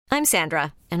I'm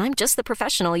Sandra, and I'm just the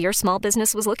professional your small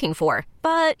business was looking for.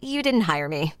 But you didn't hire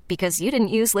me because you didn't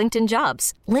use LinkedIn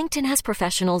Jobs. LinkedIn has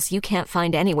professionals you can't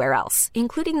find anywhere else,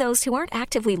 including those who aren't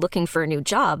actively looking for a new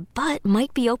job, but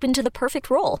might be open to the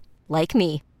perfect role, like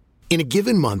me. In a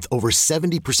given month, over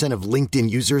 70% of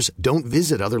LinkedIn users don't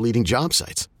visit other leading job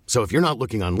sites. So if you're not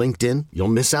looking on LinkedIn, you'll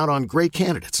miss out on great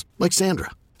candidates like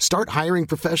Sandra. Start hiring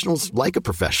professionals like a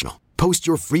professional. Post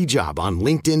your free job on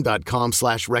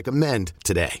linkedin.com/recommend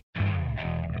today.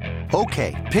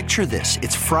 Okay, picture this.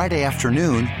 It's Friday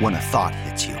afternoon when a thought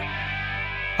hits you.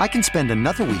 I can spend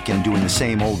another weekend doing the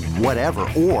same old whatever,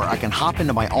 or I can hop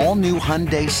into my all-new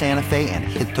Hyundai Santa Fe and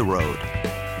hit the road.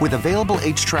 With available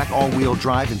H-Track all-wheel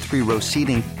drive and 3-row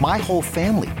seating, my whole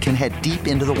family can head deep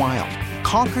into the wild.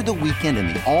 Conquer the weekend in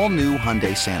the all-new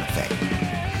Hyundai Santa Fe.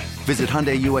 Visit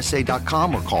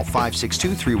HyundaiUSA.com or call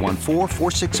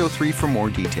 562-314-4603 for more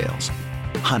details.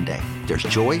 Hyundai, there's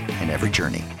joy in every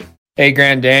journey. Hey,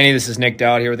 Grand Danny, this is Nick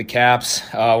Dowd here with the Caps.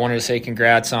 I wanted to say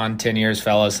congrats on 10 years,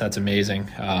 fellas. That's amazing.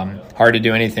 Hard to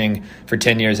do anything for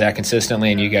 10 years that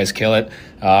consistently, and you guys kill it.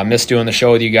 Miss doing the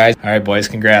show with you guys. All right, boys,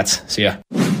 congrats. See ya.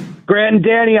 Grant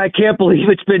Danny, I can't believe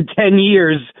it's been 10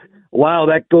 years. Wow,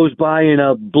 that goes by in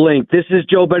a blink. This is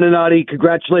Joe Beninati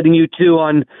congratulating you, too,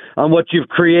 on what you've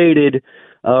created.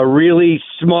 A really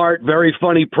smart, very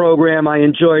funny program. I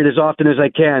enjoy it as often as I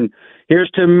can. Here's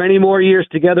to many more years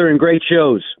together and great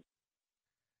shows.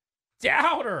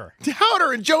 Dowder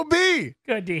and Joe B.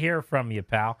 Good to hear from you,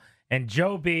 pal. And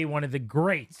Joe B., one of the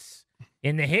greats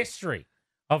in the history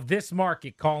of this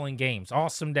market calling games.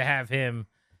 Awesome to have him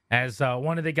as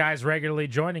one of the guys regularly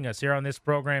joining us here on this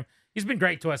program. He's been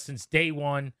great to us since day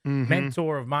one.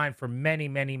 Mentor of mine for many,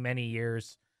 many, many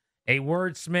years. A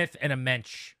wordsmith and a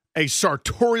mensch. A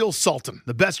sartorial sultan.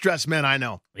 The best dressed man I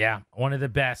know. Yeah, one of the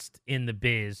best in the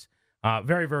biz.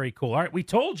 Very, very cool. All right, we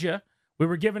told you we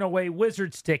were giving away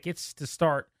Wizards tickets to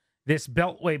start this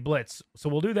Beltway Blitz. So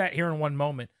we'll do that here in one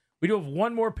moment. We do have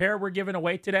one more pair we're giving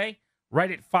away today,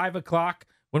 right at 5 o'clock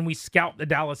when we scout the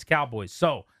Dallas Cowboys.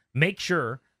 So make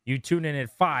sure you tune in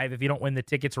at 5 if you don't win the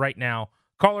tickets right now.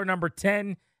 Caller number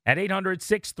 10 at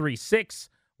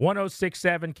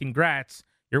 800-636-1067. Congrats.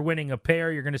 You're winning a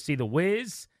pair. You're going to see the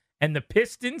Wiz and the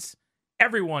Pistons.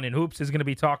 Everyone in Hoops is going to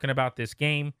be talking about this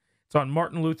game. It's on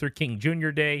Martin Luther King Jr.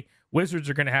 Day.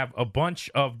 Wizards are going to have a bunch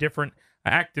of different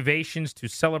activations to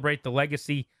celebrate the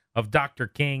legacy of Dr.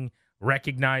 King,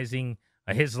 recognizing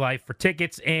his life. For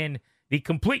tickets and the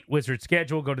complete Wizard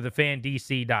schedule, go to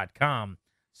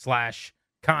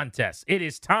thefandc.com/contest. It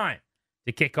is time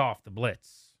to kick off the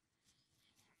Blitz.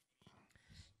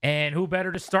 And who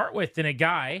better to start with than a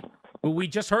guy who we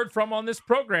just heard from on this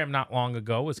program not long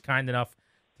ago, was kind enough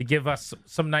to give us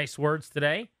some nice words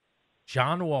today.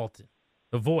 John Walton,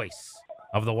 the voice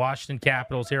of the Washington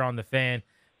Capitals here on The Fan.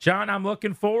 John, I'm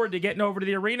looking forward to getting over to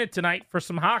the arena tonight for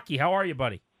some hockey. How are you,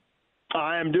 buddy?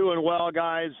 I am doing well,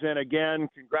 guys. And again,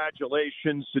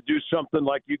 congratulations to do something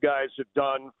like you guys have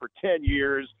done for 10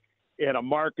 years in a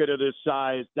market of this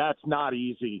size. That's not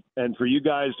easy. And for you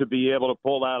guys to be able to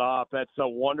pull that off, that's a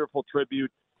wonderful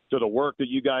tribute to the work that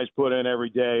you guys put in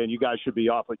every day, and you guys should be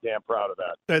awfully damn proud of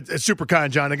that. That's super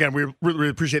kind, John. Again, we really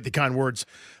appreciate the kind words.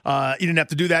 You didn't have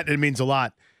to do that, and it means a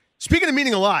lot. Speaking of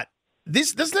meaning a lot,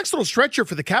 this next little stretch here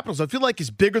for the Capitals, I feel like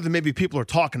is bigger than maybe people are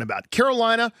talking about.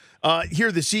 Carolina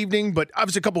here this evening, but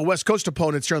obviously a couple of West Coast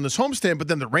opponents here on this homestand, but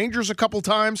then the Rangers a couple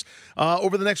times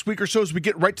over the next week or so as we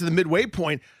get right to the midway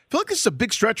point. I feel like this is a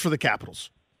big stretch for the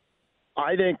Capitals.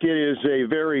 I think it is a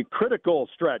very critical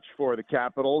stretch for the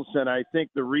Capitals, and I think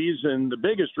the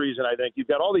biggest reason, I think, you've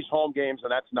got all these home games,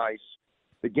 and that's nice.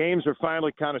 The games are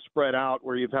finally kind of spread out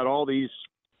where you've had all these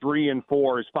 3 and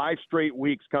 4s, 5 straight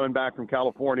weeks coming back from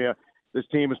California. This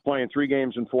team is playing 3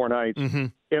 games in 4 nights. Mm-hmm.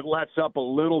 It lets up a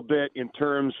little bit in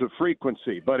terms of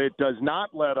frequency, but it does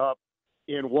not let up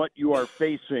in what you are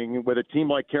facing with a team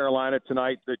like Carolina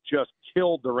tonight that just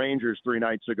killed the Rangers 3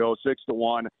 nights ago,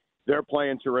 6-1. They're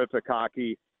playing terrific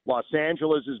hockey. Los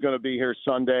Angeles is going to be here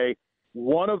Sunday.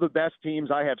 One of the best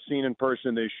teams I have seen in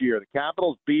person this year. The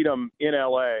Capitals beat them in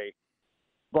L.A.,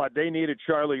 but they needed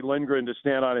Charlie Lindgren to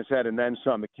stand on his head and then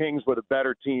some. The Kings were the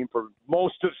better team for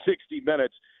most of 60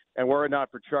 minutes, and were it not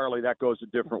for Charlie, that goes a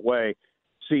different way.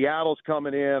 Seattle's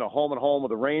coming in, a home-and-home with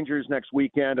the Rangers next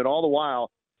weekend, and all the while,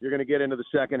 you're going to get into the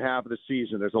second half of the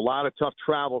season. There's a lot of tough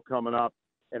travel coming up,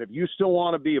 and if you still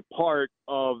want to be a part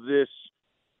of this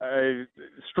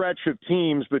stretch of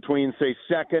teams between, say,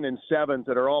 2nd and 7th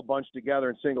that are all bunched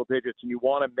together in single digits, and you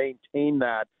want to maintain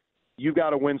that, you've got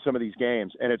to win some of these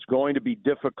games. And it's going to be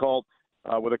difficult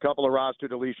with a couple of roster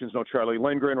deletions. No Charlie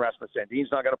Lindgren, Rasmus Sandin's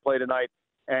not going to play tonight,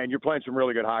 and you're playing some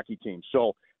really good hockey teams.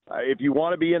 So if you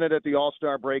want to be in it at the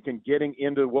All-Star break and getting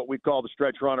into what we call the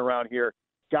stretch run around here,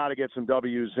 got to get some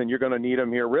W's, and you're going to need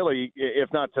them here. Really,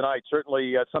 if not tonight,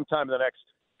 certainly sometime in the next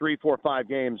 3, 4, 5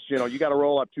 games. You got to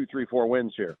roll up 2, 3, 4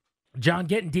 wins here. John,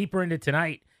 getting deeper into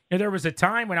tonight, there was a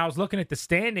time when I was looking at the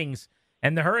standings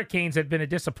and the Hurricanes had been a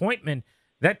disappointment.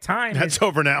 That time that's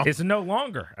over now. Is no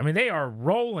longer. I mean, they are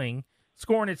rolling,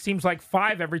 scoring, it seems like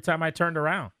 5 every time I turned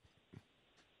around.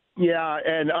 Yeah,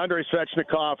 and Andrei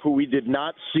Svechnikov, who we did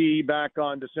not see back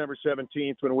on December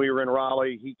 17th when we were in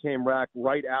Raleigh, he came back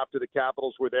right after the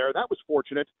Capitals were there. That was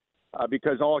fortunate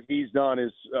because all he's done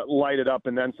is light it up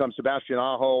and then some. Sebastian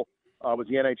Aho was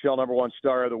the NHL #1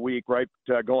 star of the week, right,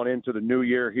 going into the new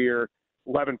year here,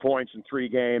 11 points in 3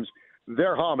 games.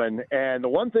 They're humming, and the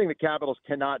one thing the Capitals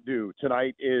cannot do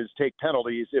tonight is take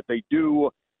penalties. If they do,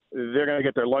 they're going to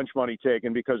get their lunch money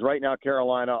taken because right now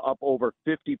Carolina up over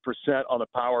 50% on the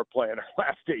power play in their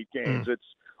last 8 games. It's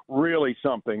really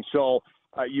something. So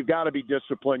you've got to be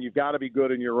disciplined. You've got to be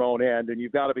good in your own end, and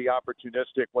you've got to be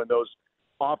opportunistic when those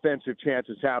offensive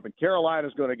chances happen.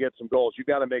 Carolina's going to get some goals. You've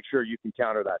got to make sure you can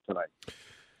counter that tonight.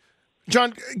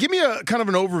 John, give me a kind of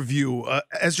an overview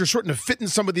as you're starting to fit in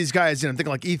some of these guys in. I'm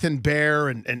thinking like Ethan Bear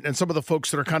and some of the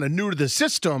folks that are kind of new to the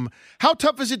system. How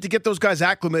tough is it to get those guys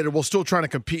acclimated while still trying to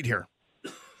compete here?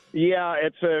 Yeah,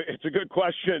 it's a good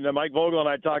question. Mike Vogel and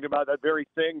I talked about that very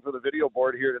thing for the video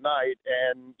board here tonight,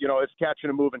 and it's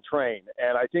catching a moving train.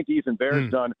 And I think Ethan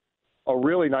Bear's done a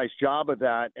really nice job of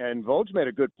that. And Vogue's made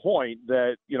a good point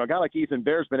that a guy like Ethan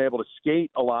Bear's been able to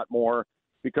skate a lot more.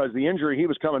 Because the injury, he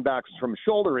was coming back from a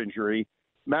shoulder injury.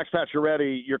 Max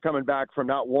Pacioretty, you're coming back from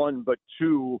not 1 but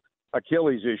 2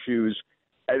 Achilles issues.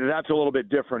 And that's a little bit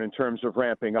different in terms of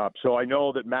ramping up. So I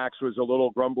know that Max was a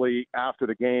little grumbly after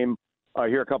the game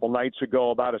here a couple nights ago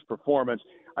about his performance.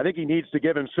 I think he needs to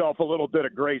give himself a little bit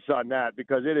of grace on that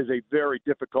because it is a very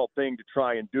difficult thing to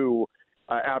try and do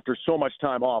after so much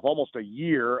time off, almost a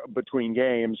year between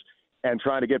games, and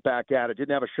trying to get back at it.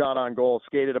 Didn't have a shot on goal,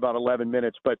 skated about 11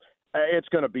 minutes, but it's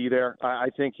going to be there. I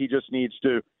think he just needs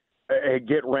to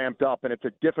get ramped up, and it's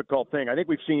a difficult thing. I think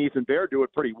we've seen Ethan Bear do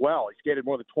it pretty well. He skated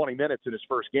more than 20 minutes in his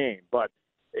first game, but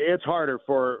it's harder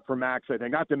for Max, I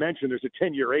think. Not to mention there's a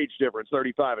 10-year age difference,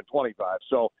 35 and 25.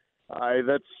 So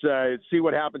let's see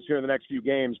what happens here in the next few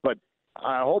games. But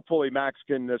hopefully Max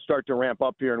can start to ramp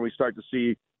up here, and we start to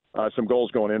see some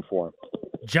goals going in for him.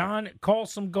 John, call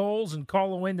some goals and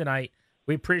call a win tonight.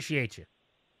 We appreciate you.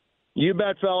 You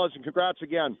bet, fellas, and congrats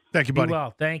again. Thank you, buddy. Be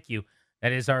well, thank you.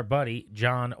 That is our buddy,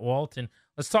 John Walton.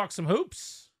 Let's talk some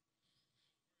hoops.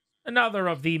 Another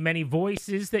of the many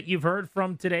voices that you've heard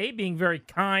from today, being very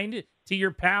kind to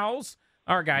your pals,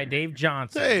 our guy, Dave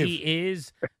Johnson. Dave. He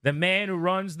is the man who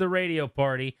runs the radio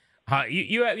party.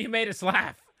 You made us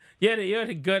laugh. You had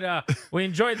a good, we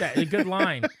enjoyed that, a good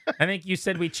line. I think you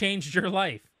said we changed your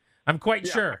life. I'm quite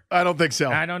sure. I don't think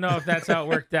so. I don't know if that's how it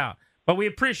worked out. But we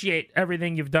appreciate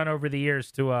everything you've done over the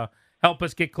years to help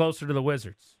us get closer to the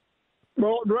Wizards.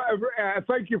 Well,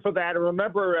 thank you for that. And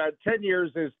remember, 10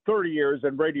 years is 30 years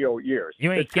in radio years.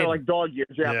 You ain't it's kind kidding. of like dog years.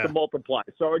 You have to multiply.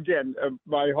 So, again,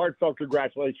 my heartfelt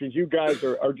congratulations. You guys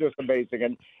are just amazing.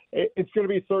 And it's going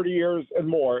to be 30 years and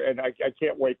more, and I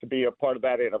can't wait to be a part of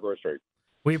that anniversary.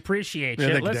 We appreciate you.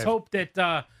 Thank you, Let's Dave. hope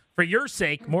that for your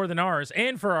sake, more than ours,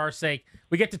 and for our sake,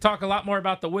 we get to talk a lot more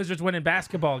about the Wizards winning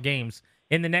basketball games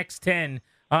in the next 10.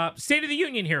 State of the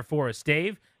Union here for us,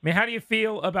 Dave. I mean, how do you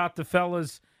feel about the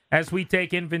fellas as we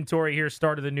take inventory here,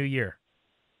 start of the new year?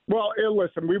 Well,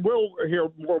 listen, we will hear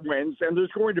more wins, and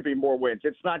there's going to be more wins.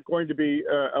 It's not going to be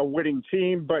a winning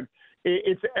team, but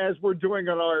it's as we're doing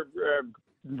on our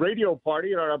radio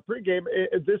party and on our pregame,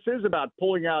 this is about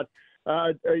pulling out.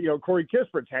 Corey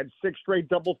Kispert's had 6 straight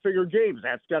double-figure games.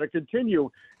 That's got to continue.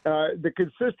 The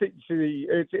consistency,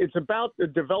 it's about the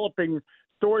developing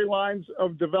storylines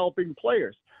of developing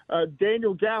players.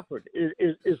 Daniel Gafford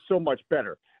is so much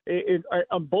better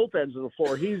on both ends of the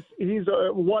floor. He's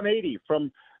 180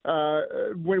 from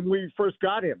when we first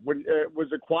got him, when it was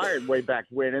acquired way back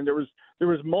when. And there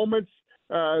was moments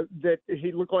that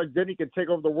he looked like then he could take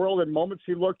over the world, and moments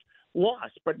he looked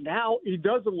lost. But now he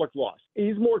doesn't look lost.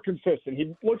 He's more consistent.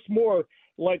 He looks more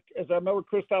like, as I remember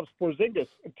Kristaps Porzingis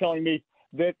telling me,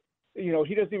 that he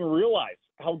doesn't even realize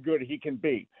how good he can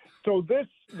be. So this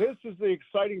is the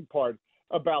exciting part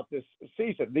about this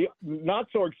season. The not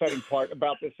so exciting part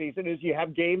about this season is you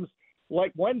have games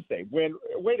like Wednesday when,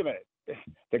 wait a minute,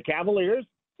 the Cavaliers,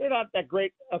 they're not that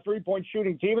great a three-point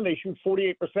shooting team, and they shoot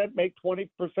 48%, make 20%.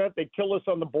 They kill us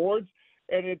on the boards,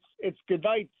 and it's good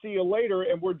night, see you later,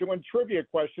 and we're doing trivia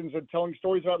questions and telling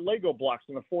stories about Lego blocks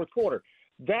in the fourth quarter.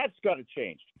 That's got to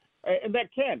change, and that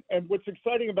can. And what's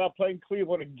exciting about playing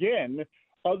Cleveland again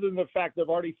other than the fact I've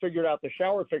already figured out the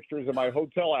shower fixtures in my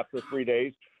hotel after 3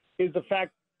 days, is the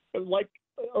fact, like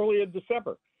early in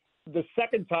December, the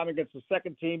second time against the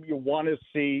second team, you want to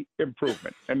see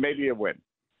improvement and maybe a win.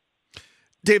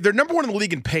 Dave, they're number one in the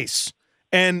league in pace.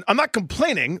 And I'm not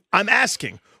complaining. I'm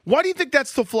asking, why do you think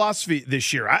that's the philosophy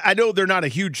this year? I know they're not a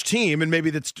huge team, and maybe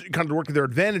that's kind of working their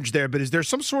advantage there, but is there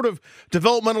some sort of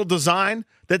developmental design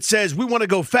that says we want to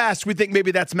go fast? We think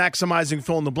maybe that's maximizing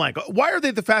fill in the blank. Why are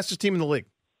they the fastest team in the league?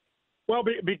 Well,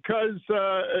 because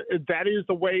that is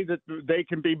the way that they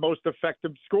can be most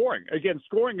effective scoring. Again,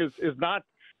 scoring is not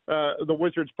the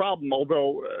Wizards' problem,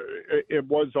 although it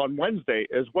was on Wednesday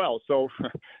as well. So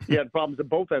you had problems at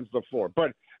both ends of the floor.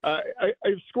 But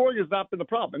scoring has not been the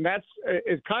problem. And that's,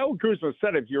 as Kyle Kuzma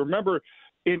said, if you remember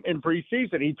in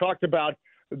preseason, he talked about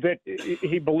that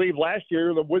he believed last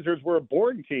year the Wizards were a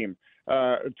boring team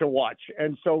to watch.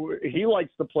 And so he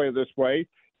likes to play this way.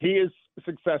 He is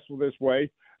successful this way.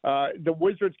 The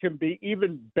Wizards can be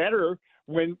even better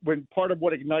when part of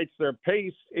what ignites their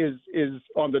pace is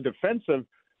on the defensive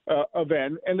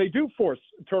end, and they do force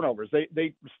turnovers.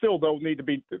 They still though need to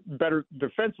be better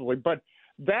defensively, but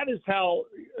that is how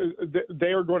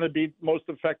they are going to be most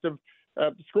effective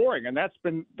scoring, and that's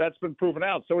been proven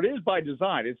out. So it is by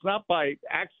design. It's not by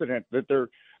accident that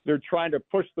they're trying to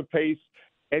push the pace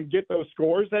and get those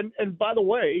scores. And by the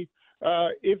way,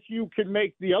 if you can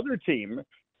make the other team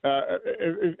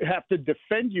have to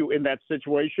defend you in that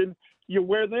situation, you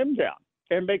wear them down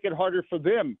and make it harder for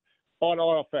them on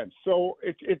offense. So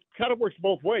it kind of works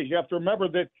both ways. You have to remember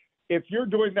that if you're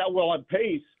doing that well on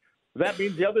pace, that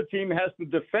means the other team has to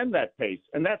defend that pace,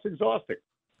 and that's exhausting.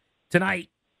 Tonight,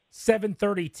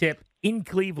 7:30 tip in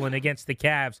Cleveland against the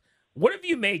Cavs. What have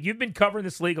you made? You've been covering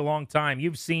this league a long time.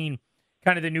 You've seen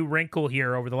kind of the new wrinkle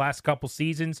here over the last couple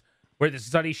seasons where the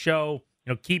studies show,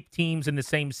 keep teams in the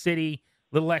same city,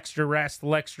 little extra rest,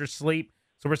 little extra sleep.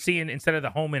 So we're seeing, instead of the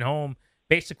home and home,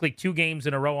 basically 2 games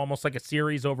in a row, almost like a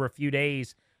series over a few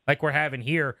days like we're having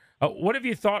here. What have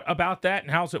you thought about that,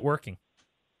 and how's it working?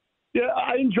 Yeah,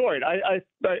 I enjoy it.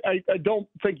 I don't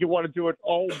think you want to do it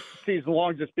all season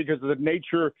long just because of the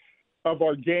nature of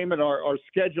our game and our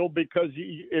schedule, because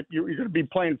if you're going to be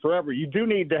playing forever. You do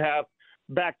need to have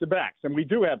back-to-backs, and we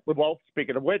do have. Well,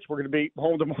 speaking of which, we're going to be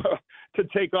home tomorrow to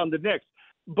take on the Knicks.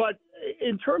 But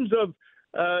in terms of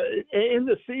in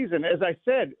the season, as I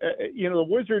said, the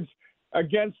Wizards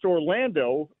against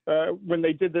Orlando, when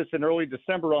they did this in early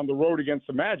December on the road against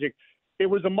the Magic, it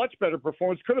was a much better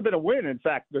performance. Could have been a win, in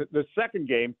fact, the second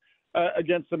game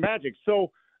against the Magic.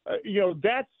 So,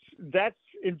 that's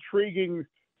intriguing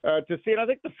to see. And I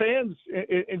think the fans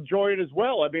enjoy it as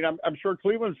well. I mean, I'm sure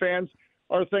Cleveland fans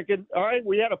are thinking, all right,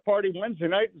 we had a party Wednesday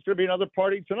night. It's going to be another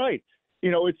party tonight.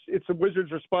 It's a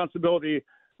Wizards' responsibility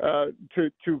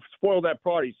to spoil that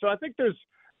party. So I think there's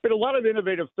been a lot of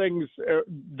innovative things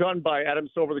done by Adam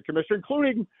Silver, the commissioner,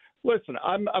 including, listen,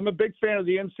 I'm a big fan of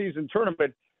the in-season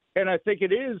tournament, and I think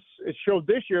it showed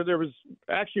this year there was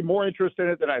actually more interest in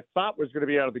it than I thought was going to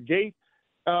be out of the gate.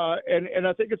 And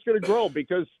I think it's going to grow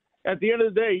because at the end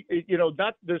of the day,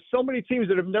 there's so many teams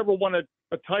that have never won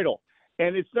a title,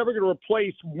 and it's never going to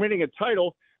replace winning a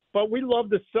title, but we love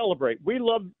to celebrate. We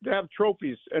love to have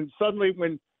trophies, and suddenly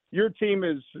when your team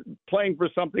is playing for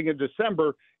something in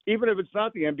December, even if it's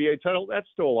not the NBA title, that's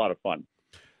still a lot of fun.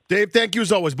 Dave, thank you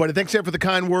as always, buddy. Thanks for the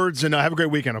kind words, and have a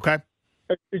great weekend, okay?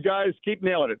 You guys keep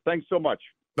nailing it. Thanks so much.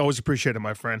 Always appreciate it,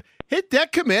 my friend. Hit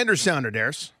that commander sounder,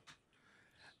 Dares.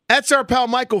 That's our pal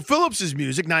Michael Phillips'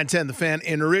 music, 910 The Fan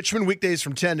in Richmond, weekdays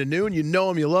from 10 to noon. You know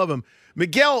him, you love him.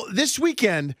 Miguel, this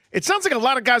weekend, it sounds like a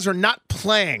lot of guys are not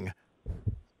playing.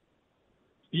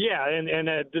 Yeah, and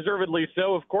deservedly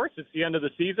so, of course. It's the end of the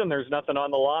season. There's nothing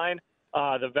on the line.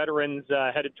 The veterans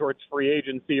headed towards free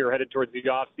agency or headed towards the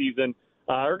offseason.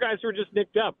 Or guys who are just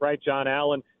nicked up, right? John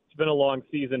Allen, it's been a long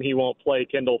season. He won't play.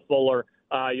 Kendall Fuller,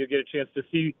 you'll get a chance to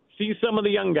see some of the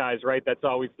young guys, right? That's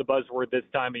always the buzzword this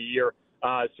time of year.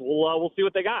 So we'll see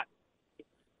what they got.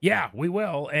 Yeah, we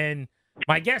will. And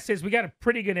my guess is we got a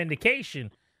pretty good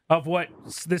indication of what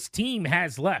this team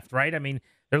has left, right? I mean,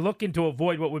 they're looking to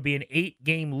avoid what would be an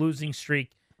 8-game losing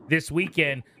streak this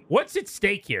weekend. What's at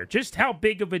stake here? Just how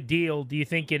big of a deal do you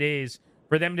think it is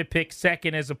for them to pick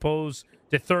second as opposed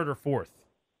to third or fourth?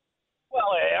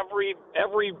 Well,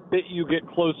 every bit you get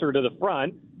closer to the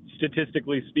front,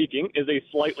 statistically speaking, is a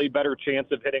slightly better chance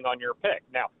of hitting on your pick.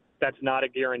 Now, that's not a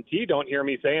guarantee. Don't hear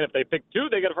me saying if they pick 2,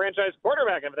 they get a franchise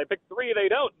quarterback. And if they pick 3, they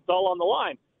don't. It's all on the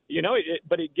line.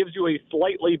 But it gives you a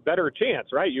slightly better chance,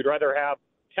 right? You'd rather have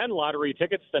 10 lottery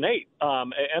tickets than 8.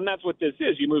 And that's what this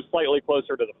is. You move slightly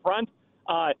closer to the front.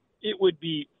 It would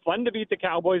be fun to beat the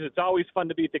Cowboys. It's always fun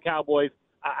to beat the Cowboys.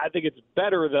 I think it's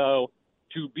better, though,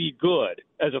 to be good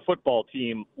as a football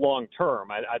team long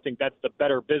term. I think that's the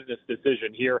better business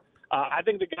decision here. I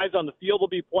think the guys on the field will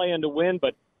be playing to win,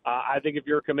 but I think if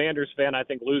you're a Commanders fan, I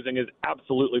think losing is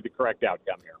absolutely the correct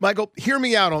outcome here. Michael, hear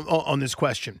me out on this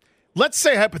question. Let's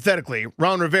say, hypothetically,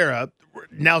 Ron Rivera,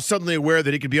 now suddenly aware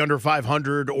that he could be under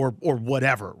 500 or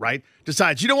whatever, right,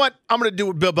 decides, you know what, I'm going to do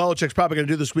what Bill Belichick's probably going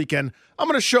to do this weekend. I'm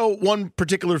going to show one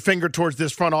particular finger towards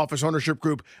this front office ownership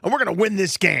group, and we're going to win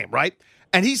this game, right?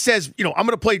 And he says, I'm going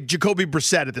to play Jacoby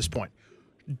Brissett at this point.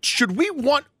 Should we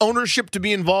want ownership to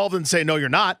be involved and say, no, you're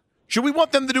not? Should we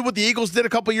want them to do what the Eagles did a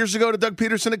couple years ago to Doug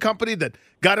Peterson and company that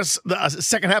got us the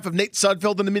second half of Nate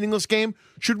Sudfeld in the meaningless game?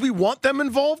 Should we want them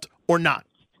involved or not?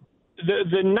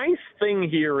 The nice thing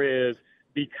here is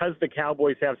because the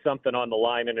Cowboys have something on the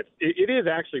line, and it is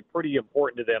actually pretty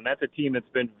important to them. That's a team that's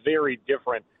been very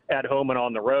different at home and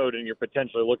on the road, and you're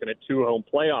potentially looking at 2 home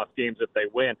playoff games if they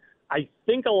win. I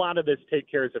think a lot of this takes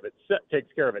care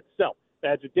of itself.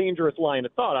 That's a dangerous line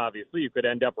of thought, obviously. You could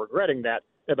end up regretting that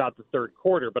about the third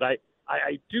quarter. But I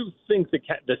do think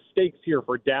the stakes here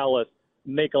for Dallas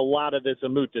make a lot of this a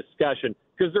moot discussion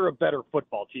because they're a better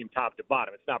football team top to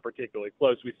bottom. It's not particularly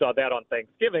close. We saw that on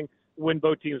Thanksgiving when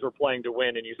both teams were playing to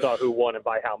win, and you saw who won and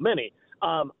by how many.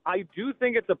 I do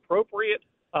think it's appropriate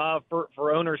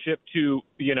for ownership to,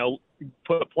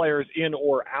 put players in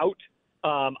or out.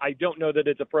 I don't know that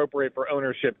it's appropriate for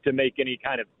ownership to make any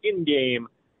kind of in-game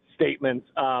statements,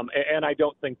 and I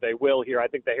don't think they will here. I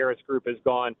think the Harris Group has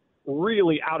gone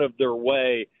really out of their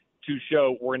way to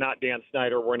show we're not Dan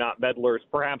Snyder, we're not meddlers,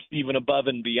 perhaps even above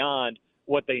and beyond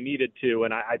what they needed to,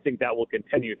 and I think that will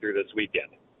continue through this weekend.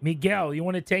 Miguel, you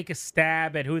want to take a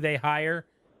stab at who they hire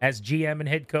as GM and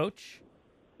head coach?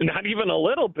 Not even a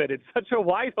little bit. It's such a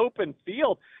wide open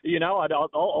field.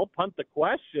 I'll punt the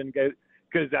question because,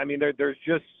 there's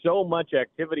just so much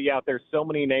activity out there, so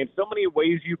many names, so many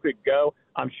ways you could go.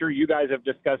 I'm sure you guys have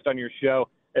discussed on your show,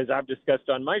 as I've discussed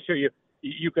on my show,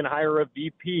 you can hire a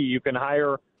VP, you can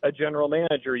hire a general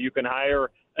manager, you can hire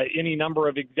any number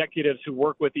of executives who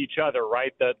work with each other,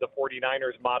 right? The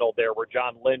 49ers model there where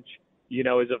John Lynch,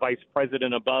 is a vice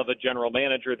president above a general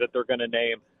manager that they're going to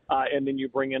name, and then you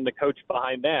bring in the coach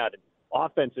behind that.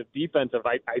 Offensive, defensive,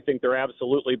 I think they're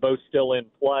absolutely both still in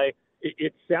play.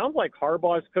 It sounds like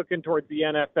Harbaugh's cooking towards the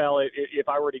NFL. If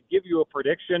I were to give you a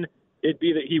prediction, it'd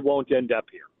be that he won't end up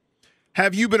here.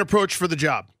 Have you been approached for the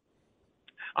job?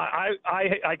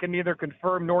 I can neither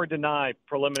confirm nor deny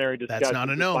preliminary discussions That's not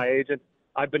a no. with my agent.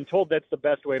 I've been told that's the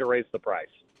best way to raise the price.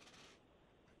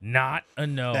 Not a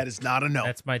no. That is not a no.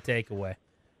 That's my takeaway.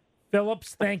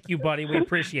 Phillips, thank you, buddy. We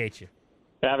appreciate you.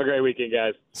 Have a great weekend,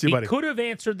 guys. See you, buddy. He could have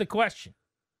answered the question.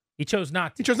 He chose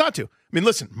not to.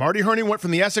 Listen, Marty Herney went from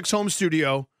the Essex home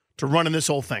studio to running this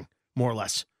whole thing, more or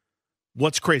less.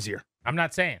 What's crazier? I'm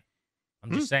not saying.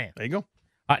 I'm just saying. There you go.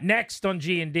 Next on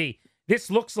G&D,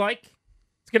 this looks like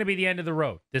it's going to be the end of the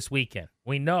road this weekend.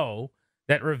 We know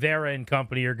that Rivera and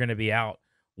company are going to be out.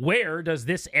 Where does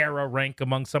this era rank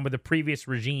among some of the previous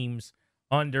regimes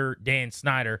under Dan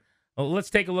Snyder? Well,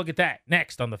 let's take a look at that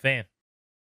next on The Fan.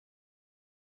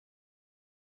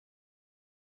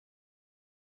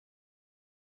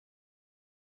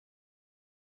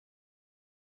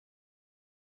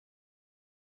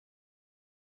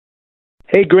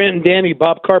 Hey, Grant and Danny,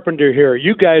 Bob Carpenter here.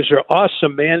 You guys are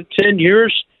awesome, man. 10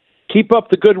 years. Keep up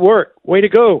the good work. Way to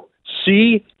go.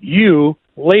 See you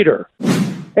later.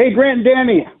 Hey, Grant and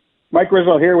Danny. Mike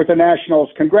Rizzo here with the Nationals.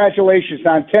 Congratulations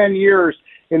on 10 years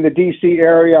in the D.C.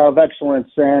 area of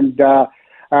excellence. And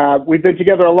we've been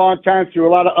together a long time through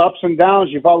a lot of ups and downs.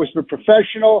 You've always been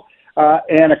professional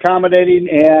and accommodating,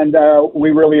 and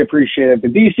we really appreciate it. The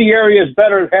D.C. area is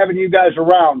better having you guys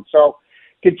around. So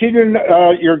continue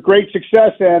your great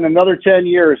success and another 10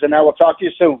 years, and I will talk to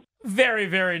you soon. Very,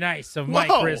 very nice of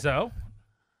Mike Rizzo,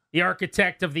 the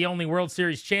architect of the only World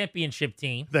Series championship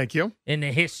team. Thank you. In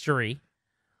the history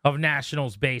of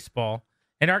Nationals baseball.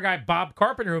 And our guy Bob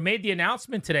Carpenter, who made the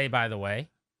announcement today, by the way.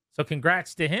 So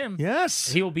congrats to him.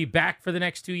 Yes. He will be back for the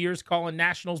next 2 years calling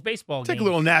Nationals baseball games. Take a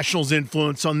little Nationals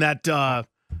influence on that,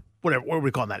 what are we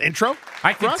calling that, intro?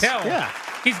 I can tell. Yeah.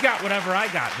 He's got whatever I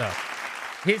got, though.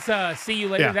 His see you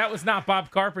later, that was not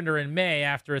Bob Carpenter in May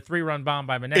after a 3-run bomb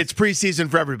by Meneses. It's preseason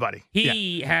for everybody.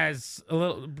 He has a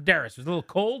little, Darius, was a little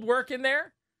cold work in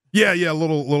there? Yeah, a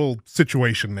little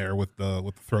situation there with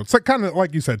the throat. It's like, kind of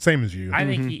like you said, same as you. I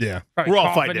think we're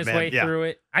all fighting his it, man. way through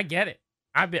it. I get it.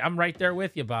 I'm right there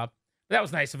with you, Bob. That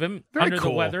was nice of him Very under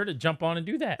cool. the weather to jump on and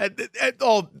do that.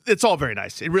 It's all very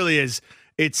nice. It really is.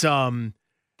 It's one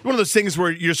of those things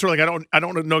where you're sort of like, I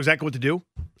don't know exactly what to do.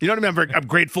 You know what I mean? I'm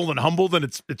grateful and humbled, and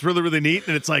it's really, really neat.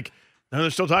 And it's like, No, they're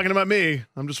still talking about me.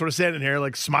 I'm just sort of standing here,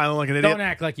 like smiling like an idiot. Don't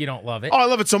act like you don't love it. Oh, I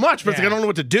love it so much, but it's Yeah. like I don't know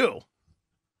what to do.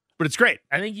 But it's great.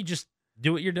 I think you just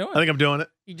do what you're doing. I think I'm doing it.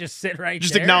 You just sit right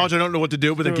Just there. acknowledge I don't know what to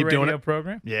do, but then through keep a doing radio it.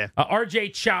 program. Yeah.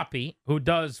 RJ Choppy, who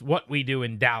does what we do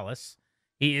in Dallas,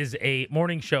 he is a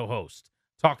morning show host,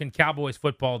 talking Cowboys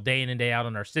football day in and day out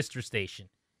on our sister station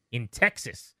in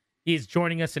Texas. He is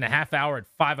joining us in a half hour at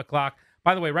 5 o'clock.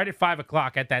 By the way, right at 5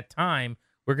 o'clock at that time,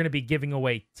 we're going to be giving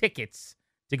away tickets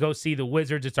to go see the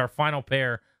Wizards. It's our final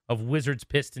pair of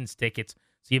Wizards-Pistons tickets,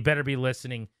 so you better be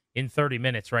listening in 30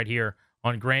 minutes right here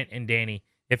on Grant and Danny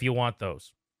if you want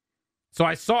those. So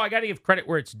I got to give credit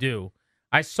where it's due.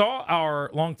 I saw our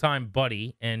longtime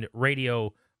buddy and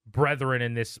radio brethren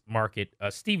in this market,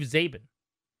 Steve Zabin,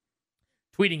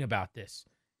 tweeting about this.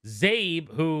 Zabe,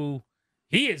 who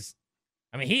he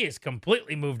is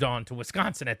completely moved on to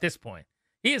Wisconsin at this point.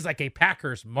 He is like a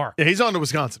Packers mark. Yeah, he's on to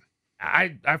Wisconsin.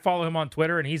 I follow him on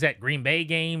Twitter, and he's at Green Bay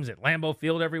games at Lambeau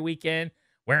Field every weekend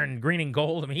wearing green and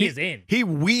gold. I mean, he is in. He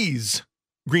wheezes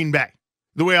Green Bay.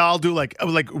 The way I'll do, like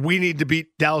we need to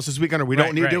beat Dallas this weekend, or we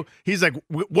don't need to. He's like,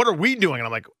 what are we doing? And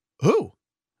I'm like, who?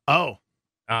 Oh.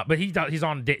 But he's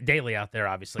on daily out there,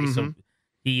 obviously. Mm-hmm. So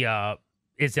he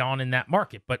is on in that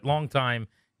market, but longtime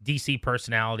DC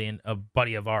personality and a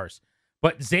buddy of ours.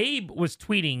 But Zabe was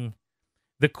tweeting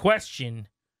the question,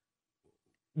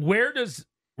 where does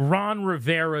Ron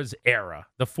Rivera's era,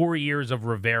 the 4 years of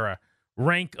Rivera,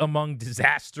 rank among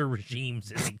disaster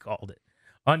regimes, as he called it,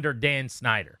 under Dan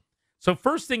Snyder? So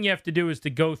first thing you have to do is to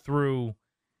go through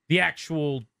the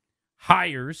actual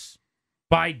hires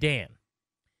by Dan.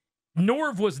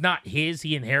 Norv was not his.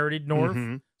 He inherited Norv.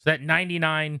 Mm-hmm. So that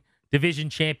 99 division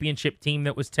championship team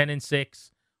that was 10-6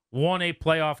 won a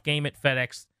playoff game at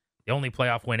FedEx, the only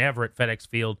playoff win ever at FedEx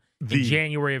Field in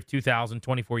January of 2000,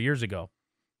 24 years ago.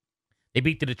 They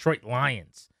beat the Detroit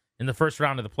Lions in the first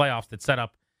round of the playoffs that set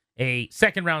up a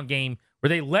second-round game where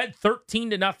they led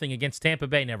 13-0 against Tampa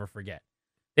Bay, never forget.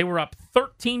 They were up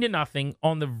 13-0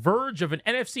 on the verge of an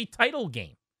NFC title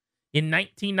game in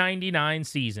 1999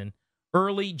 season,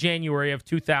 early January of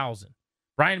 2000.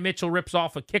 Brian Mitchell rips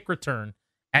off a kick return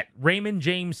at Raymond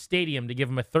James Stadium to give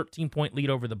him a 13-point lead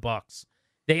over the Bucs.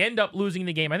 They end up losing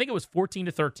the game. I think it was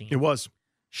 14-13. It was.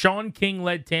 Sean King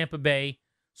led Tampa Bay,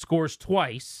 scores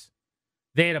twice.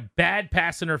 They had a bad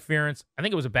pass interference. I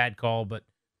think it was a bad call, but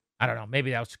I don't know.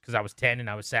 Maybe that was because I was 10 and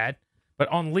I was sad. But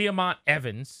on Leamont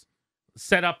Evans,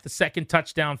 set up the second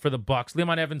touchdown for the Bucs.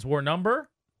 Leamont Evans wore number?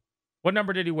 What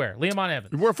number did he wear? Leamont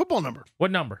Evans. He wore a football number.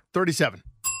 What number? 37.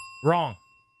 Wrong.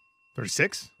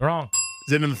 36? Wrong.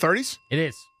 Is it in the 30s? It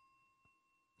is.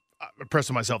 I'm impressed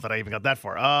with myself that I even got that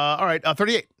far. All right,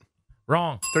 38.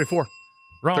 Wrong. 34.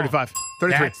 Wrong. 35.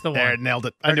 33. That's the one. There, nailed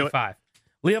it. I knew it. 35.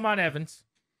 Leamont Evans,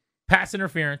 pass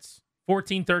interference,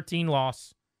 14-13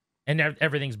 loss, and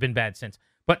everything's been bad since.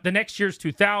 But the next year's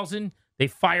 2000, they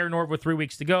fire Norv with 3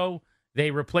 weeks to go.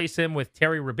 They replace him with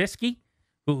Terry Rubisky,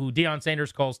 who Deion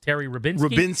Sanders calls Terry Rubinsky.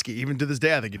 Rubinsky, even to this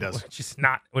day, I think he does. Which is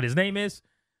not what his name is.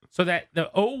 So that the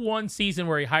 01 season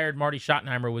where he hired Marty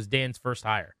Schottenheimer was Dan's first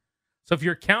hire. So if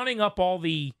you're counting up all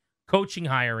the coaching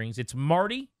hirings, it's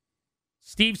Marty,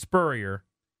 Steve Spurrier,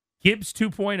 Gibbs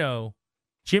 2.0,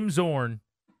 Jim Zorn,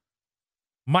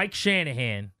 Mike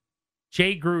Shanahan,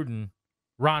 Jay Gruden,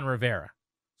 Ron Rivera.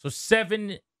 So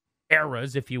 7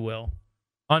 eras, if you will,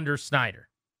 under Snyder.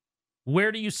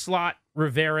 Where do you slot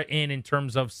Rivera in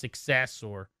terms of success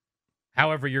or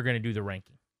however you're going to do the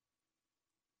ranking?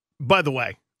 By the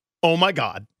way, oh my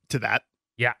God, to that.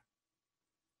 Yeah.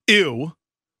 Ew.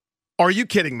 Are you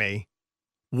kidding me?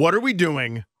 What are we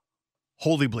doing?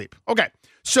 Holy bleep. Okay.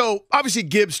 So obviously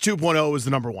Gibbs 2.0 is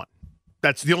the number one.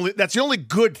 That's the only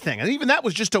good thing. And even that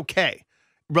was just okay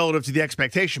relative to the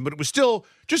expectation, but it was still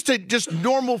just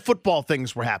normal football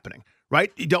things were happening,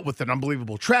 right? He dealt with an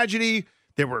unbelievable tragedy.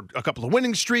 There were a couple of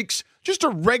winning streaks, just a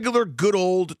regular good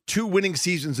old 2 winning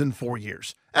seasons in 4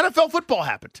 years. NFL football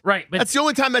happened. Right. But that's the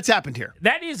only time that's happened here.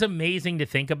 That is amazing to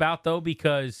think about, though,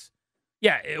 because,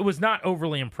 yeah, it was not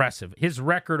overly impressive. His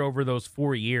record over those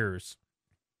 4 years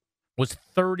was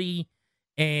 30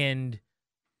 and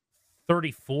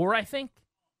 34, I think.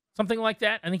 Something like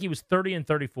that. I think he was 30 and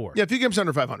 34. Yeah, a few games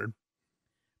under 500.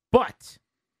 But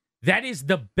that is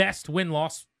the best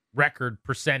win-loss record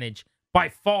percentage by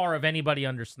far of anybody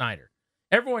under Snyder.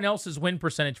 Everyone else's win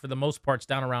percentage for the most part is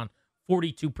down around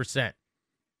 42%.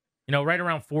 You know, right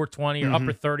around 420 or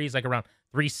upper 30s, like around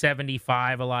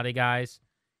 375, a lot of guys.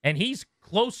 And he's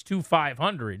close to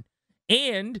 500.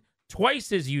 And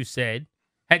twice, as you said,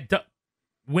 had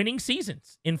winning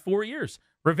seasons in 4 years.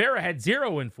 Rivera had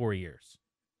 0 in 4 years.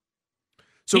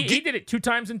 So he did it 2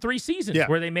 times in 3 seasons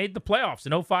where they made the playoffs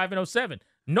in 05 and 07.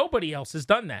 Nobody else has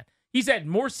done that. He's had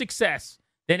more success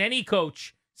than any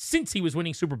coach since he was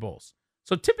winning Super Bowls.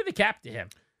 So tip of the cap to him.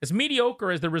 As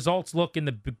mediocre as the results look in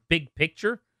the big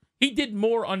picture, he did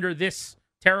more under this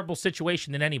terrible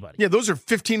situation than anybody. Yeah, those are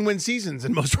 15-win seasons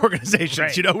in most organizations.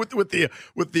 Right. You know, with the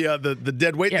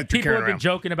dead weight. Yeah, that you're people have carrying been around.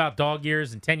 joking about dog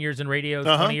years and 10 years in radio,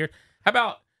 20 years. How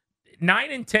about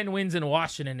 9 and 10 wins in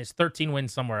Washington is 13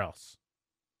 wins somewhere else?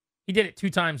 He did it 2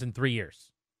 times in 3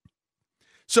 years.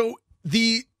 So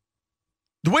the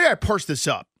way I parse this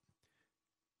up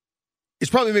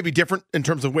is probably maybe different in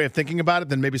terms of way of thinking about it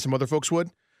than maybe some other folks would.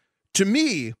 To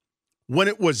me, when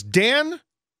it was Dan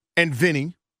and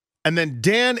Vinny, and then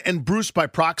Dan and Bruce by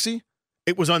proxy,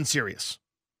 it was unserious.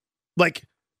 Like,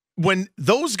 when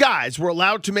those guys were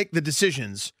allowed to make the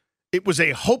decisions, it was a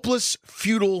hopeless,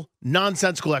 futile,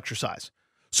 nonsensical exercise.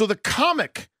 So the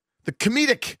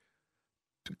comedic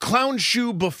clown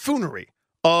shoe buffoonery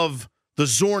of the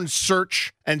Zorn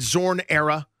search and Zorn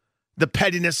era, the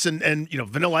pettiness and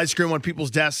vanilla ice cream on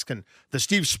people's desks, and the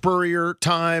Steve Spurrier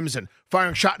times and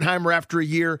firing Schottenheimer after a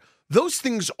year, those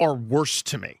things are worse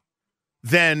to me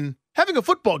than having a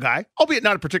football guy, albeit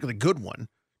not a particularly good one,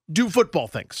 do football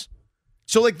things.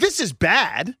 So, like, this is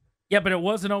bad. Yeah, but it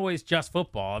wasn't always just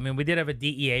football. I mean, we did have a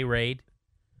DEA raid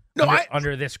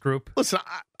under this group. Listen,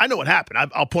 I know what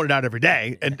happened. I'll point it out every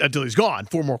day until he's gone,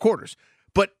 4 more quarters.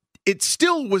 But it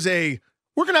still was we're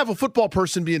going to have a football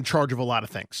person be in charge of a lot of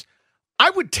things.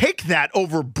 I would take that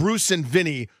over Bruce and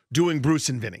Vinny doing Bruce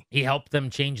and Vinny. He helped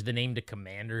them change the name to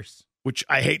Commanders. Which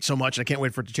I hate so much. I can't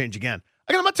wait for it to change again.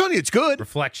 I'm not telling you it's good.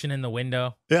 Reflection in the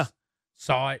window. Yeah.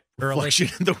 Saw it early. Reflection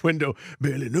in the window.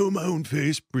 Barely know my own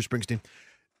face. Bruce Springsteen.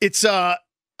 It's I'm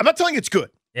not telling you it's good.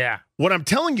 Yeah. What I'm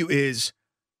telling you is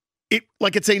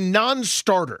it's a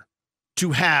non-starter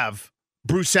to have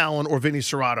Bruce Allen or Vinny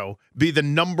Serrato be the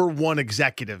number one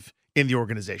executive in the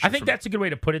organization. I think that's a good way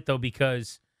to put it, though,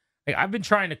 because I've been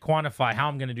trying to quantify how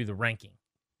I'm going to do the ranking.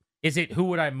 Is it who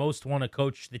would I most want to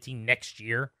coach the team next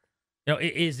year?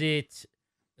 Is it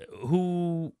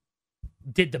who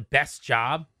did the best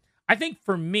job? I think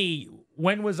for me,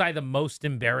 when was I the most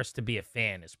embarrassed to be a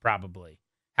fan is probably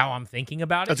how I'm thinking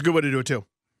about it. That's a good way to do it, too.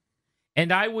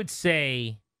 And I would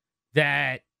say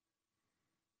that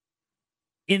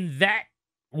in that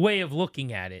way of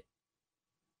looking at it,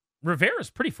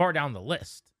 Rivera's pretty far down the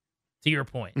list, to your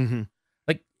point. Mm-hmm.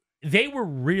 Like, they were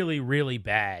really, really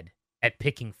bad at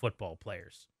picking football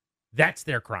players. That's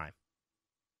their crime.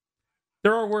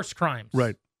 There are worse crimes.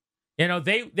 Right.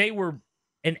 They were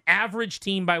an average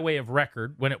team by way of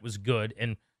record when it was good,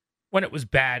 and when it was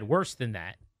bad, worse than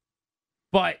that.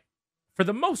 But for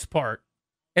the most part,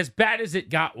 as bad as it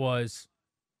got was,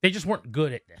 they just weren't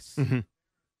good at this. Mm-hmm.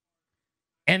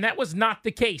 And that was not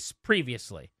the case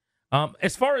previously.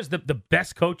 As far as the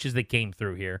best coaches that came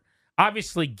through here,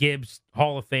 obviously Gibbs,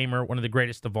 Hall of Famer, one of the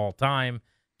greatest of all time.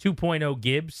 2.0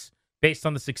 Gibbs, based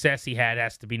on the success he had,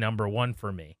 has to be number one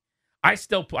for me. I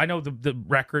know the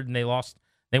record, and they lost.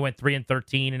 They went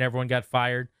 3-13, and everyone got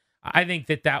fired. I think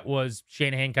that was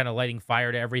Shanahan kind of lighting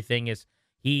fire to everything as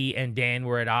he and Dan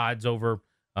were at odds over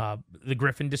the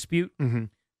Griffin dispute. Mm-hmm.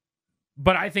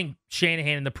 But I think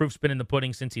Shanahan, and the proof's been in the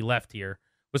pudding since he left here,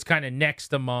 was kind of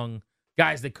next among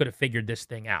guys that could have figured this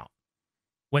thing out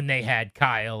when they had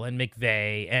Kyle and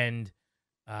McVay and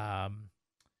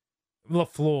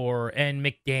LaFleur and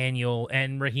McDaniel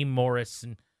and Raheem Morris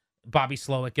and Bobby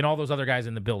Slowick and all those other guys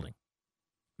in the building.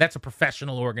 That's a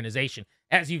professional organization,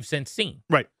 as you've since seen.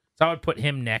 Right. So I would put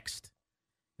him next.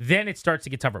 Then it starts to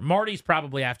get tougher. Marty's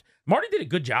probably after. Marty did a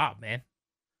good job, man.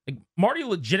 Like, Marty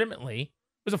legitimately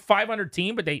was a 500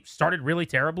 team, but they started really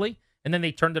terribly, and then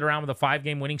they turned it around with a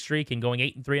 5-game winning streak and going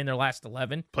 8-3 in their last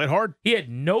 11. Played hard. He had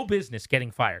no business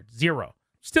getting fired. 0.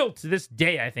 Still, to this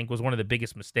day, I think was one of the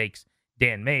biggest mistakes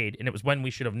Dan made, and it was when we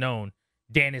should have known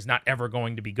Dan is not ever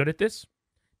going to be good at this.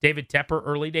 David Tepper,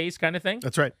 early days kind of thing.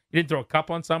 That's right. He didn't throw a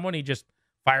cup on someone. He just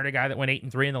fired a guy that went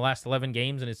 8-3 in the last 11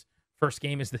 games, and his first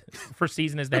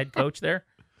season as the head coach there,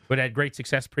 but had great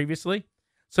success previously.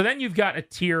 So then you've got a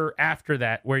tier after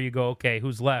that where you go, okay,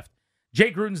 who's left?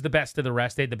 Jay Gruden's the best of the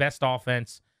rest. They had the best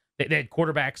offense. They had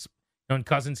quarterbacks, in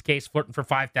Cousins' case, flirting for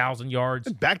 5,000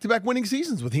 yards. Back-to-back winning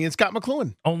seasons with he and Scott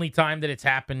McCloughan. Only time that it's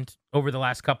happened over the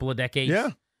last couple of decades. Yeah.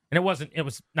 And it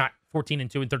was not 14-2 and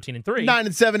 13-3. 9-7,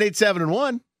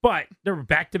 8-7-1. But there were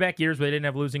back-to-back years where they didn't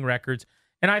have losing records.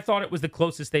 And I thought it was the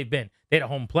closest they've been. They had a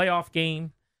home playoff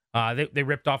game. They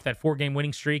ripped off that 4-game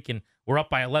winning streak and were up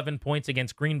by 11 points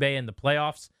against Green Bay in the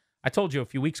playoffs. I told you a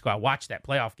few weeks ago, I watched that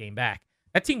playoff game back.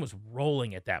 That team was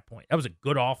rolling at that point. That was a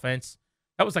good offense.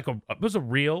 That was it was a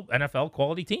real NFL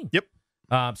quality team. Yep.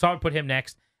 So I would put him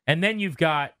next. And then you've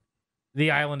got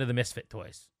the island of the misfit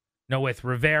toys. With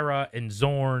Rivera and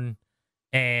Zorn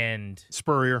and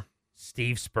Spurrier.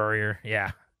 Steve Spurrier,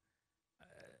 yeah.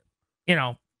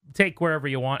 Take wherever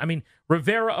you want. I mean,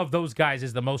 Rivera of those guys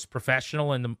is the most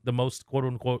professional and the most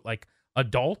quote-unquote like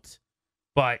adult,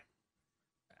 but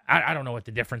I don't know what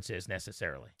the difference is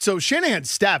necessarily. So Shanahan's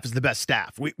staff is the best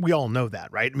staff. We all know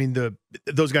that, right? I mean,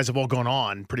 those guys have all gone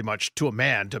on pretty much to a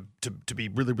man to be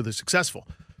really, really successful.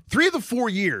 3 of the 4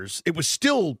 years, it was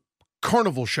still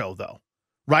carnival show, though,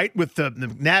 right? With the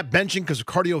NAB benching because of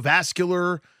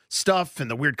cardiovascular stuff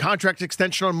and the weird contract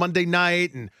extension on Monday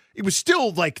night. And it was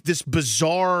still like this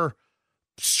bizarre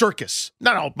circus.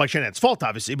 Not all Mike Shanahan's fault,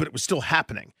 obviously, but it was still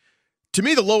happening. To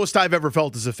me, the lowest I've ever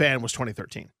felt as a fan was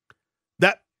 2013.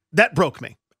 That broke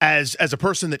me as a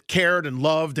person that cared and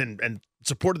loved and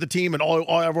supported the team, and all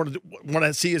I wanted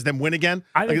to see is them win again.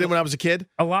 Like when I was a kid.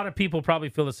 A lot of people probably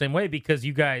feel the same way because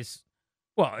you guys,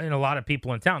 and a lot of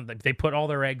people in town, they put all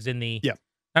their eggs in the. Yeah.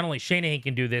 Not only Shanahan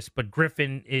can do this, but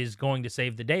Griffin is going to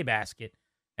save the day basket,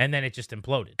 and then it just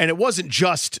imploded. And it wasn't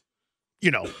just,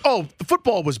 the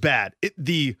football was bad.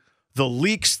 The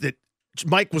leaks that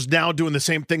Mike was now doing the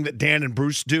same thing that Dan and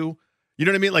Bruce do. You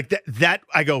know what I mean? Like that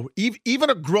I go, even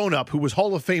a grown-up who was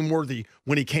Hall of Fame worthy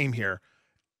when he came here,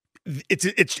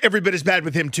 it's every bit as bad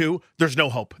with him too. There's no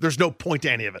hope. There's no point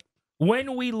to any of it.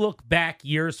 When we look back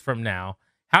years from now,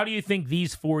 how do you think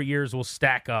these 4 years will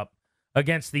stack up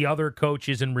against the other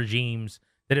coaches and regimes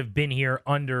that have been here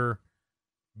under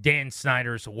Dan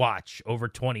Snyder's watch over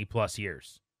 20-plus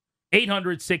years?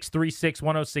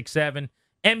 800-636-1067.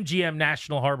 MGM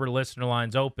National Harbor listener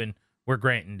lines open. We're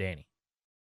Grant and Danny.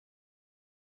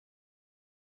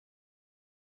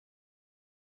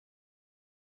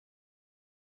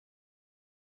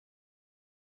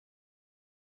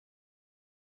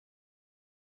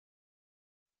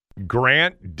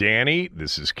 Grant, Danny,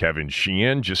 this is Kevin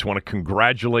Sheehan. Just want to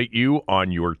congratulate you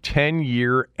on your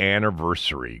 10-year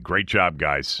anniversary. Great job,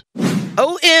 guys.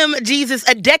 OM Jesus,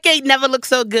 a decade never looked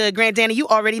so good. Grant, Danny, you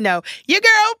already know. Your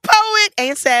girl, Poet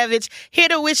and Savage, here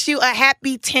to wish you a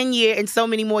happy 10-year and so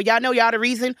many more. Y'all know y'all the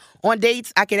reason on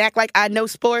dates I can act like I know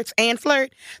sports and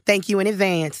flirt. Thank you in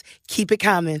advance. Keep it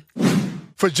coming.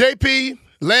 For JP,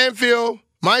 Landfill,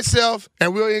 myself,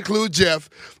 and we'll include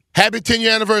Jeff, happy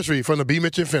 10-year anniversary from the B.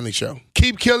 Mitch and Finley Show.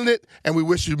 Keep killing it, and we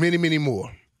wish you many, many more.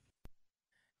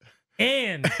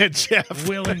 And Jeff.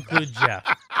 We'll include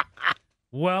Jeff.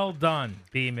 Well done,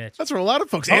 B. Mitch. That's what a lot of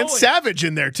folks. And Savage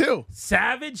in there, too.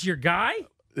 Savage, your guy?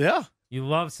 Yeah. You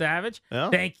love Savage? Yeah.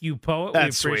 Thank you, Poet.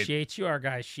 That's we appreciate you. Our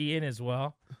guy Sheehan as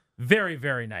well. Very,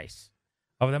 very nice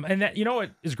of them. And that, you know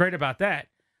what is great about that?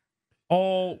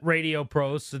 All radio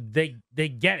pros, so they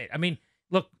get it. I mean,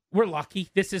 look, we're lucky.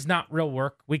 This is not real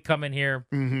work. We come in here,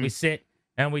 we sit,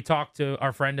 and we talk to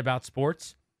our friend about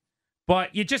sports.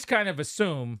 But you just kind of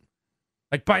assume,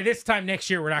 like, by this time next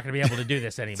year, we're not going to be able to do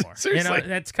this anymore. Seriously.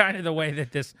 That's kind of the way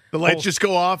that the lights just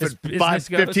go off at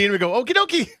 5:15. We go, okie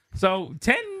dokie. So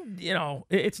 10,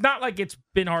 it's not like it's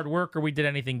been hard work or we did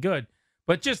anything good,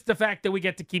 but just the fact that we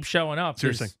get to keep showing up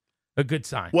is a good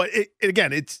sign. Well,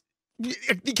 again, it's the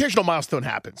occasional milestone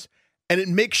happens, and it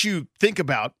makes you think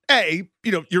about,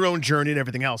 your own journey and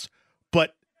everything else.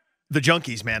 But the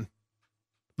Junkies, man.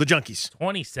 The Junkies.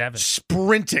 27.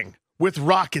 Sprinting with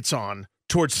rockets on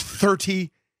towards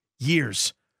 30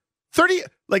 years. 30,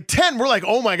 like 10, we're like,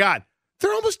 oh my God.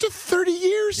 They're almost to 30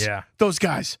 years. Yeah. Those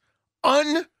guys.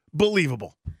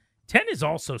 Unbelievable. 10 is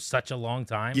also such a long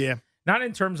time. Yeah. Not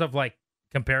in terms of like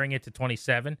comparing it to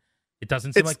 27. It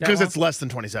doesn't seem like that because long. it's less than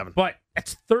 27. But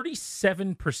that's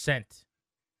 37%,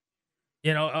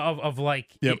 of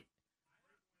like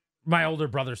my older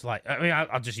brother's life. I mean,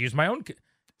 I'll just use my own.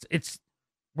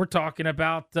 We're talking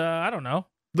about, I don't know.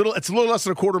 It's a little less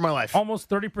than a quarter of my life. Almost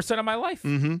 30% of my life.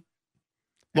 Mm-hmm.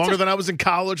 Longer than I was in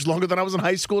college, longer than I was in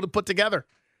high school to put together.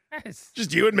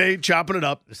 Just you and me chopping it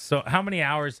up. So how many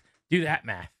hours, do that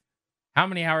math. How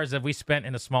many hours have we spent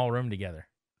in a small room together?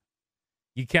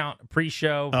 You count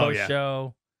pre-show,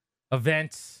 post-show,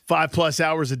 events. 5+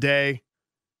 hours a day.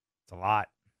 It's a lot.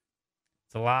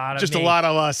 It's a lot of Just me. A lot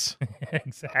of us.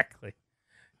 Exactly.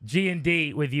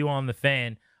 G&D with you on the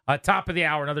Fan. Top of the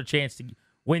hour, another chance to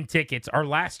win tickets. Our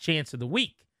last chance of the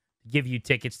week to give you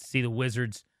tickets to see the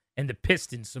Wizards and the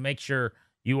Pistons. So make sure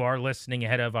you are listening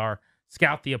ahead of our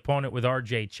Scout the Opponent with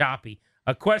RJ Choppy.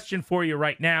 A question for you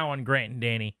right now on Grant and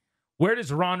Danny. Where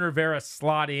does Ron Rivera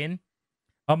slot in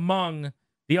among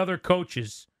the other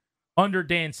coaches under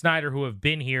Dan Snyder who have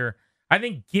been here? I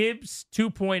think Gibbs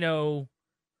 2.0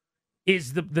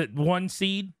 is the one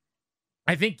seed.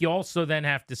 I think you also then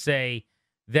have to say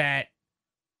that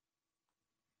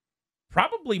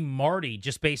probably Marty,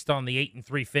 just based on the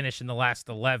 8-3 finish in the last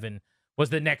 11, was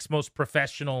the next most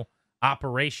professional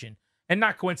operation. And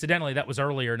not coincidentally, that was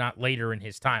earlier, not later in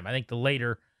his time. I think the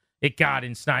later it got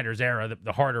in Snyder's era,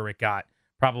 the harder it got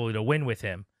probably to win with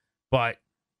him. But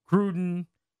Gruden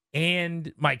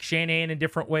and Mike Shanahan in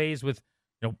different ways with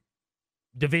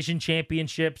division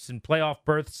championships and playoff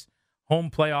berths, home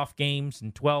playoff games,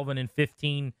 and 12 and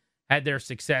 15 had their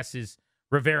successes.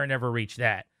 Rivera never reached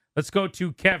that. Let's go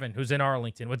to Kevin, who's in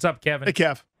Arlington. What's up, Kevin? Hey,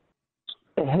 Kev.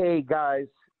 Hey, guys.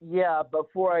 Yeah,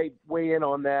 before I weigh in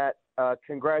on that,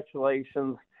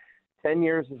 congratulations. 10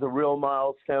 years is a real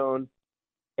milestone.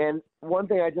 And one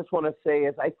thing I just want to say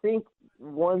is I think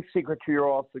one secret to your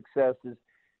all success is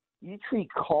you treat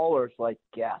callers like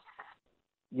guests.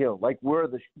 Like we're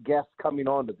the guests coming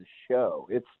on to the show.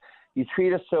 You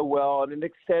treat us so well, and it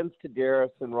extends to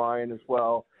Darius and Ryan as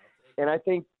well. And I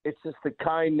think it's just the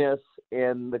kindness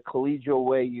and the collegial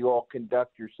way you all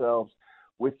conduct yourselves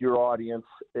with your audience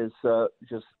is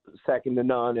just second to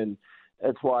none, and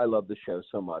that's why I love the show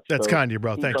so much. That's kind of you,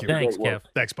 bro. Thank you. Thanks, Kev.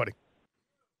 Thanks, buddy.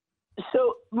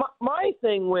 So my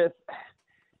thing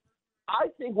I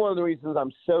think one of the reasons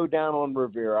I'm so down on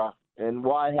Rivera and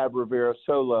why I have Rivera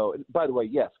so low, and by the way,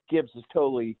 yes, Gibbs is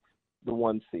totally the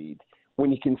 1 seed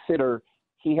when you consider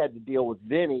he had to deal with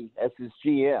Vinny as his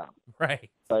GM. Right.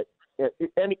 But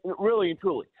and really and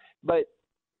truly. But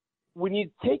when you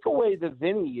take away the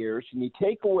Vinny years and you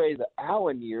take away the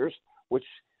Allen years, which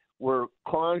were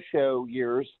clown show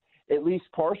years, at least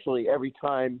partially every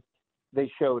time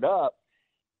they showed up,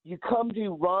 you come to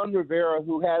Ron Rivera,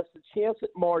 who has the chance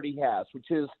that Marty has, which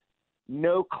is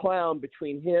no clown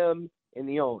between him and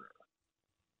the owner,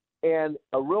 and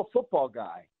a real football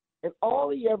guy. And all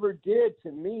he ever did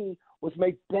to me was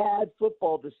make bad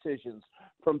football decisions,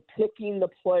 from picking the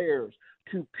players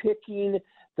to picking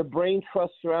the brain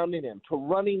trust surrounding him, to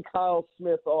running Kyle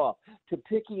Smith off, to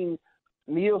picking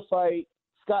neophyte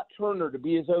Scott Turner to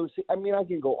be his OC. I mean, I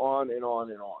can go on and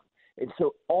on and on. And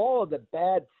so all of the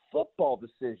bad football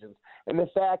decisions, and the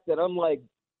fact that unlike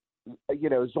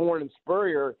Zorn and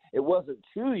Spurrier, it wasn't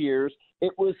 2 years,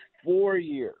 it was 4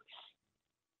 years.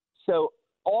 So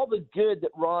all the good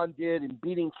that Ron did in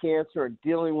beating cancer and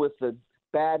dealing with the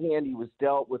bad hand he was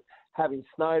dealt with, having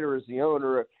Snyder as the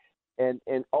owner, and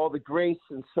all the grace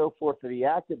and so forth that he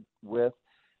acted with,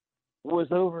 was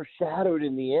overshadowed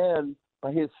in the end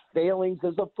by his failings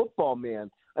as a football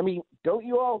man. I mean, don't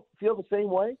you all feel the same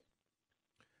way?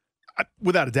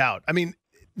 Without a doubt. I mean,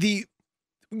 you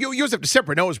always have to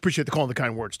separate. I always appreciate the call and the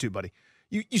kind words too, buddy.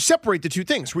 You separate the two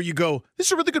things where you go, this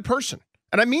is a really good person.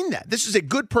 And I mean that. This is a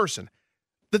good person.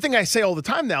 The thing I say all the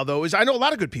time now, though, is I know a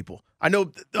lot of good people. I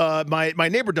know my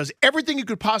neighbor does everything you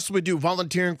could possibly do,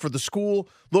 volunteering for the school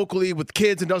locally with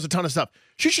kids, and does a ton of stuff.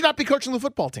 She should not be coaching the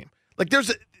football team. Like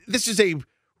this is a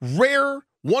rare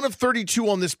one of 32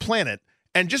 on this planet.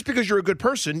 And just because you're a good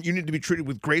person, you need to be treated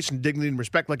with grace and dignity and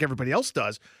respect like everybody else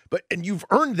does. And you've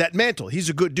earned that mantle. He's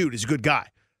a good dude. He's a good guy.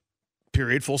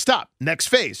 Period. Full stop. Next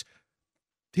phase.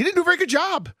 He didn't do a very good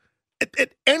job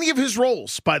at any of his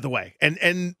roles, by the way.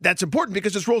 And that's important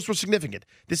because his roles were significant.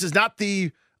 This is not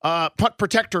the punt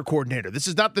protector coordinator. This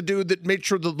is not the dude that made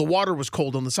sure that the water was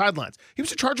cold on the sidelines. He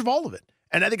was in charge of all of it.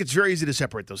 And I think it's very easy to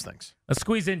separate those things. Let's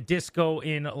squeeze in Disco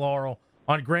in Laurel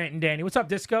on Grant and Danny. What's up,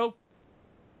 Disco?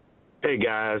 Hey,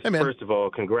 guys. Hey, man. First of all,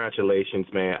 congratulations,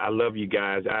 man. I love you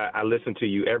guys. I listen to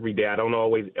you every day. I'm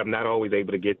not always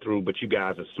able to get through, but you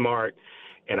guys are smart,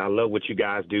 and I love what you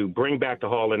guys do. Bring back the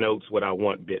Hall & Oates what I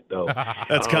want bit, though.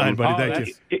 That's kind, buddy. Thank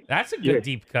you. That's a good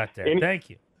deep cut there. Thank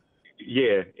you.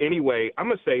 Yeah. Anyway, I'm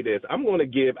going to say this. I'm going to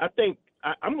give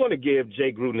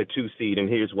Jay Gruden a 2 seed, and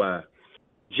here's why.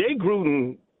 Jay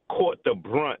Gruden caught the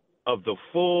brunt of the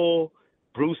full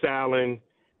Bruce Allen,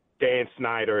 Dan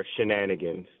Snyder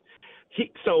shenanigans.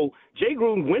 So Jay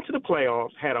Gruden went to the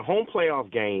playoffs, had a home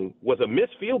playoff game, was a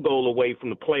missed field goal away from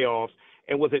the playoffs,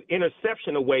 and was an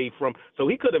interception away from. So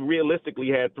he could have realistically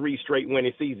had 3 straight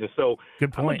winning seasons. So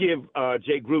good point. I'm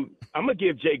gonna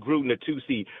give Jay Gruden a 2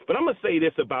 seed. But I'm gonna say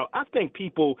this about I think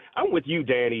people. I'm with you,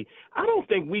 Danny. I don't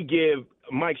think we give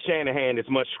Mike Shanahan as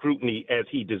much scrutiny as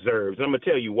he deserves. And I'm gonna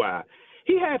tell you why.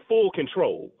 He had full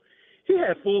control.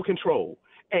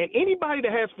 And anybody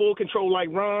that has full control like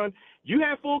Ron, you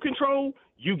have full control,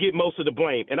 you get most of the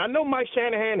blame. And I know Mike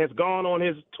Shanahan has gone on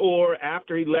his tour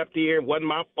after he left here. It wasn't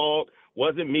my fault.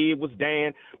 Wasn't me. It was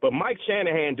Dan. But Mike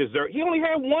Shanahan deserved. He only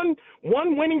had one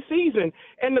winning season.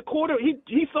 And the quarter,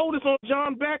 he sold us on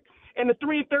John Beck. And the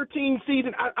 3-13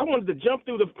 season, I wanted to jump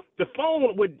through the phone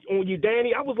on you,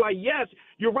 Danny. I was like, yes,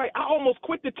 you're right. I almost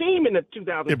quit the team in the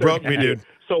 2013. It broke me, dude.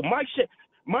 So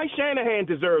Mike Shanahan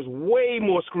deserves way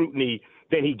more scrutiny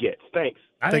than he gets. Thanks.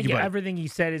 I think everything he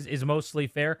said is mostly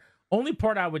fair. Only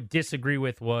part I would disagree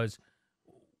with was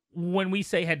when we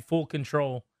say had full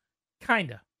control,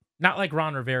 kind of. Not like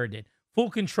Ron Rivera did. Full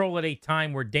control at a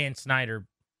time where Dan Snyder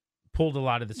pulled a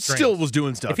lot of the strings. Still was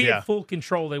doing stuff, If he had full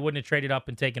control, they wouldn't have traded up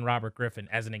and taken Robert Griffin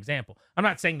as an example. I'm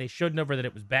not saying they shouldn't have or that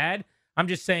it was bad. I'm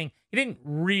just saying he didn't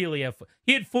really have...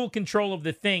 He had full control of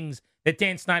the things that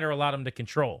Dan Snyder allowed him to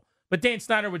control. But Dan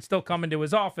Snyder would still come into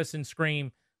his office and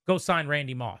scream, go sign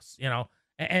Randy Moss, you know?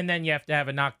 And then you have to have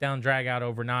a knockdown drag out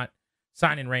over not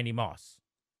signing Randy Moss,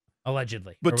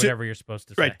 allegedly, or whatever you're supposed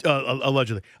to say. Right,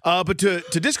 allegedly. But to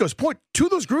Disco's point, 2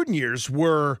 of those Gruden years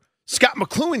were Scott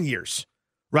McCloughan years,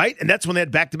 right? And that's when they had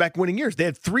back-to-back winning years. They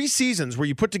had 3 seasons where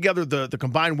you put together the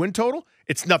combined win total.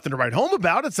 It's nothing to write home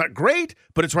about. It's not great,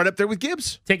 but it's right up there with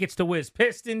Gibbs. Tickets to Wiz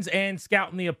Pistons and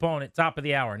Scouting the Opponent. Top of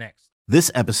the hour next.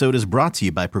 This episode is brought to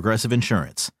you by Progressive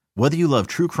Insurance. Whether you love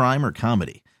true crime or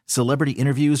comedy, celebrity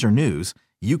interviews or news,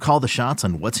 you call the shots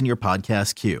on what's in your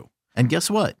podcast queue. And guess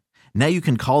what? Now you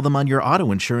can call them on your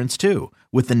auto insurance too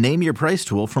with the Name Your Price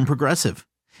tool from Progressive.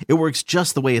 It works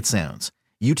just the way it sounds.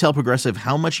 You tell Progressive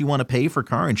how much you want to pay for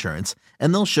car insurance,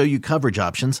 and they'll show you coverage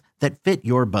options that fit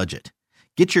your budget.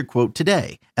 Get your quote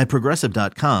today at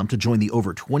Progressive.com to join the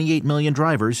over 28 million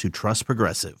drivers who trust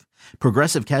Progressive.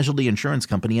 Progressive Casualty Insurance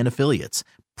Company and Affiliates.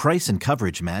 Price and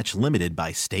coverage match limited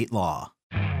by state law.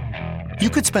 You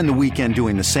could spend the weekend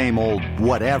doing the same old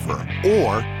whatever,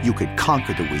 or you could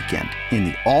conquer the weekend in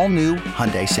the all-new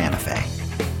Hyundai Santa Fe.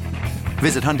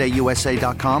 Visit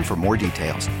HyundaiUSA.com for more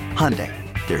details. Hyundai,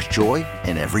 there's joy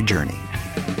in every journey.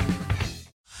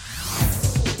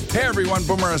 Hey everyone,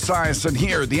 Boomer Esiason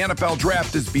here. The NFL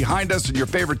Draft is behind us and your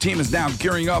favorite team is now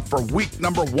gearing up for week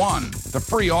number 1. The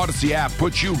free Odyssey app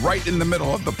puts you right in the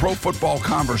middle of the pro football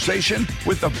conversation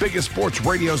with the biggest sports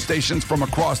radio stations from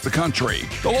across the country.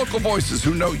 The local voices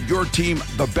who know your team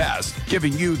the best,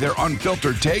 giving you their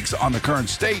unfiltered takes on the current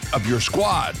state of your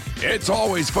squad. It's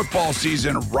always football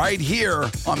season right here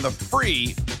on the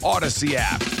free Odyssey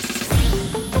app.